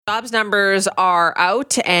Jobs numbers are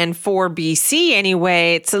out, and for BC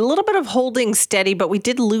anyway, it's a little bit of holding steady, but we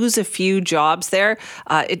did lose a few jobs there.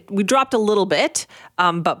 We dropped a little bit,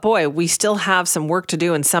 but boy, we still have some work to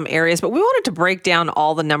do in some areas. But we wanted to break down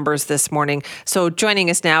all the numbers this morning. So joining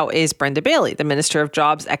us now is Brenda Bailey, the Minister of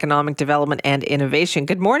Jobs, Economic Development and Innovation.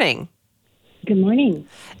 Good morning. Good morning.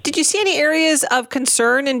 Did you see any areas of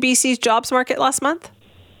concern in BC's jobs market last month?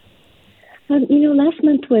 Last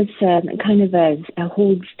month was kind of a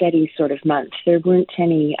hold steady sort of month. There weren't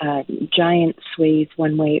any giant sways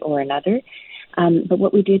one way or another. But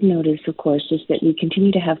what we did notice, of course, is that we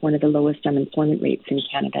continue to have one of the lowest unemployment rates in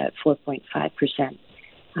Canada at 4.5%,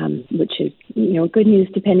 which is, good news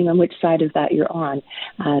depending on which side of that you're on.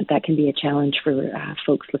 That can be a challenge for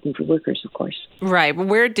folks looking for workers, of course. Right. Well,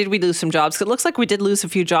 where did we lose some jobs? It looks like we did lose a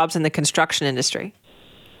few jobs in the construction industry.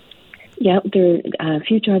 Yeah, a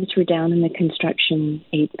few jobs were down in the construction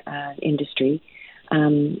industry,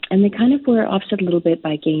 and they kind of were offset a little bit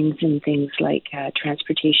by gains in things like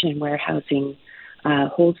transportation and warehousing,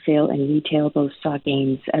 wholesale and retail both saw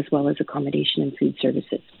gains, as well as accommodation and food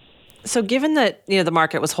services. So given that, the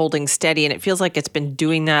market was holding steady, and it feels like it's been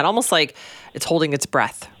doing that, almost like it's holding its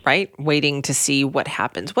breath, right? Waiting to see what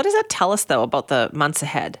happens. What does that tell us, though, about the months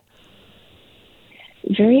ahead?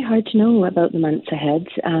 Very hard to know about the months ahead.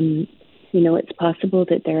 It's possible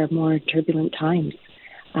that there are more turbulent times.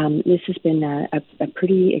 This has been a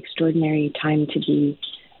pretty extraordinary time to be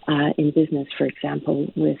in business, for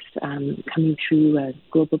example, with coming through a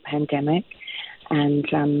global pandemic. And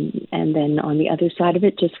then on the other side of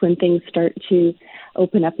it, just when things start to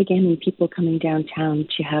open up again and people coming downtown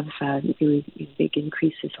to have really big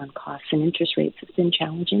increases on costs and interest rates, it's been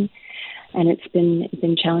challenging. And it's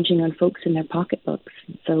been challenging on folks in their pocketbooks.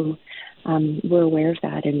 So we're aware of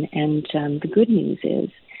that. And the good news is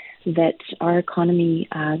that our economy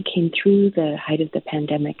came through the height of the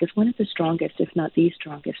pandemic as one of the strongest, if not the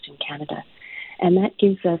strongest, in Canada. And that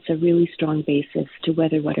gives us a really strong basis to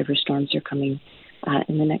weather whatever storms are coming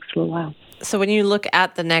in the next little while. So when you look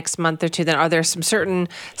at the next month or two, then are there some certain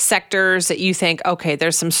sectors that you think, okay,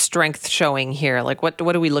 there's some strength showing here? Like what do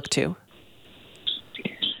we look to?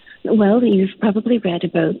 Well, you've probably read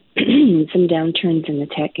about some downturns in the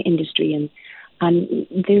tech industry, and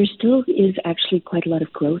there still is actually quite a lot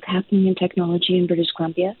of growth happening in technology in British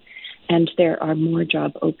Columbia, and there are more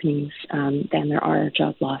job openings than there are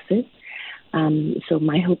job losses. So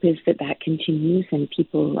my hope is that continues and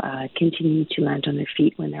people continue to land on their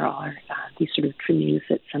feet when there are these sort of trimmings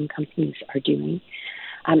that some companies are doing.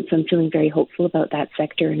 So I'm feeling very hopeful about that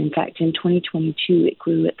sector, and in fact, in 2022, it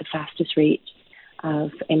grew at the fastest rate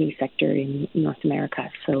of any sector in North America.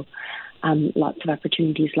 So lots of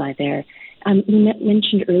opportunities lie there. You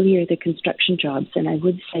mentioned earlier the construction jobs, and I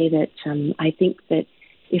would say that I think that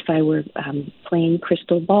if I were playing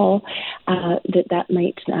crystal ball, that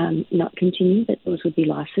might not continue, that those would be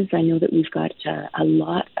losses. I know that we've got a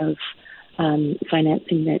lot of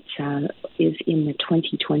financing that is in the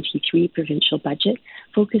 2023 provincial budget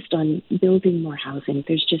focused on building more housing.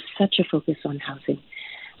 There's just such a focus on housing.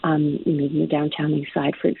 In the downtown east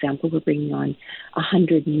side, for example, we're bringing on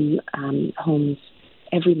 100 new homes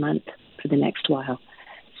every month for the next while.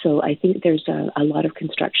 So I think there's a lot of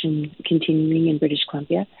construction continuing in British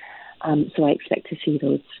Columbia. So I expect to see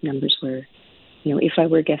those numbers where, if I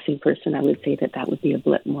were a guessing person, I would say that would be a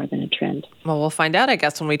blip more than a trend. Well, we'll find out, I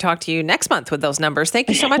guess, when we talk to you next month with those numbers. Thank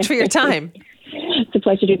you so much for your time. It's a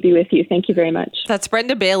pleasure to be with you. Thank you very much. That's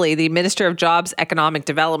Brenda Bailey, the Minister of Jobs, Economic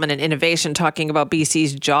Development and Innovation, talking about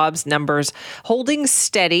BC's jobs numbers holding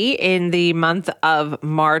steady in the month of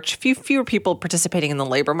March. Fewer people participating in the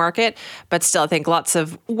labor market, but still, I think lots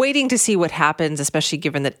of waiting to see what happens, especially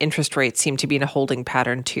given that interest rates seem to be in a holding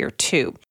pattern tier 2.